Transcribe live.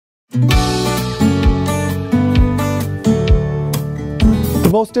The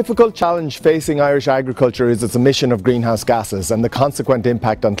most difficult challenge facing Irish agriculture is its emission of greenhouse gases and the consequent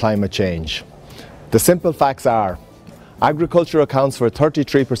impact on climate change. The simple facts are: agriculture accounts for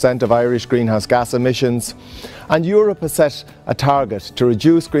 33% of Irish greenhouse gas emissions, and Europe has set a target to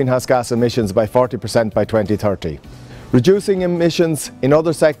reduce greenhouse gas emissions by 40% by 2030. Reducing emissions in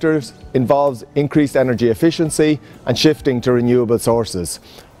other sectors involves increased energy efficiency and shifting to renewable sources.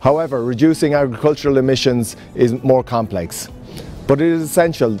 However, reducing agricultural emissions is more complex, but it is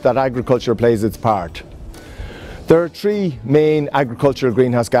essential that agriculture plays its part. There are three main agricultural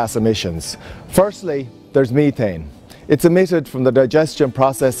greenhouse gas emissions. Firstly, there's methane. It's emitted from the digestion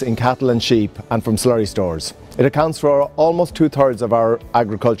process in cattle and sheep and from slurry stores. It accounts for almost 2/3 of our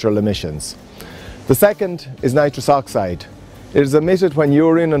agricultural emissions. The second is nitrous oxide. It is emitted when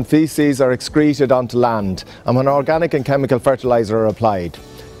urine and feces are excreted onto land and when organic and chemical fertiliser are applied.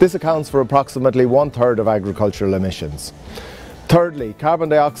 This accounts for approximately 1/3 of agricultural emissions. Thirdly, carbon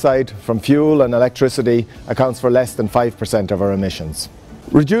dioxide from fuel and electricity accounts for less than 5% of our emissions.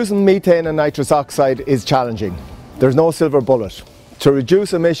 Reducing methane and nitrous oxide is challenging. There's no silver bullet. To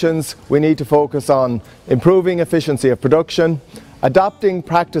reduce emissions, we need to focus on improving efficiency of production, adopting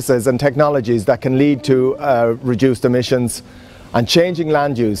practices and technologies that can lead to reduced emissions, and changing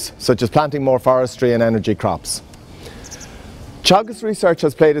land use, such as planting more forestry and energy crops. Teagasc research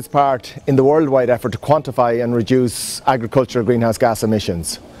has played its part in the worldwide effort to quantify and reduce agricultural greenhouse gas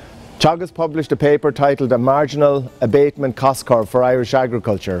emissions. Teagasc published a paper titled "A Marginal Abatement Cost Curve for Irish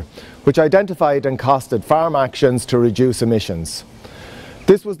Agriculture", which identified and costed farm actions to reduce emissions.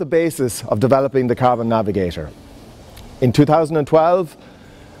 This was the basis of developing the Carbon Navigator. In 2012,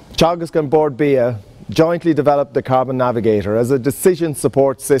 Teagasc and Bord Bia jointly developed the Carbon Navigator as a decision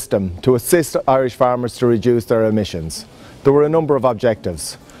support system to assist Irish farmers to reduce their emissions. There were a number of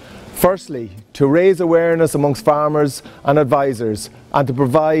objectives. Firstly, to raise awareness amongst farmers and advisors and to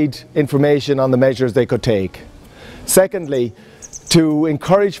provide information on the measures they could take. Secondly, to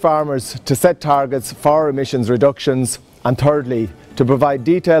encourage farmers to set targets for emissions reductions, and thirdly, to provide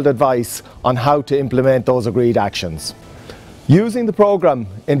detailed advice on how to implement those agreed actions. Using the programme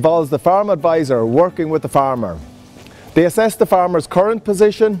involves the farm advisor working with the farmer. They assess the farmer's current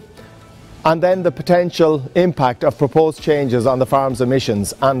position and then the potential impact of proposed changes on the farm's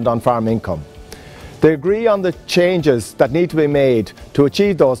emissions and on farm income. They agree on the changes that need to be made to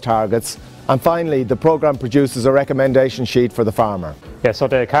achieve those targets, and finally the programme produces a recommendation sheet for the farmer. Yeah, so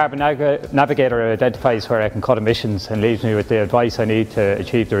the Carbon Navigator identifies where I can cut emissions and leaves me with the advice I need to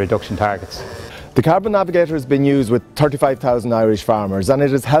achieve the reduction targets. The Carbon Navigator has been used with 35,000 Irish farmers, and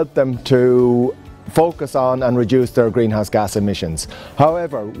it has helped them to focus on and reduce their greenhouse gas emissions.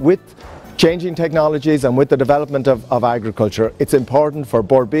 However, with changing technologies and with the development of agriculture, it's important for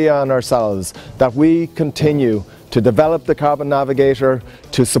Bord Bia and ourselves that we continue to develop the Carbon Navigator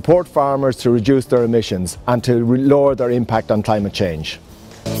to support farmers to reduce their emissions and to lower their impact on climate change.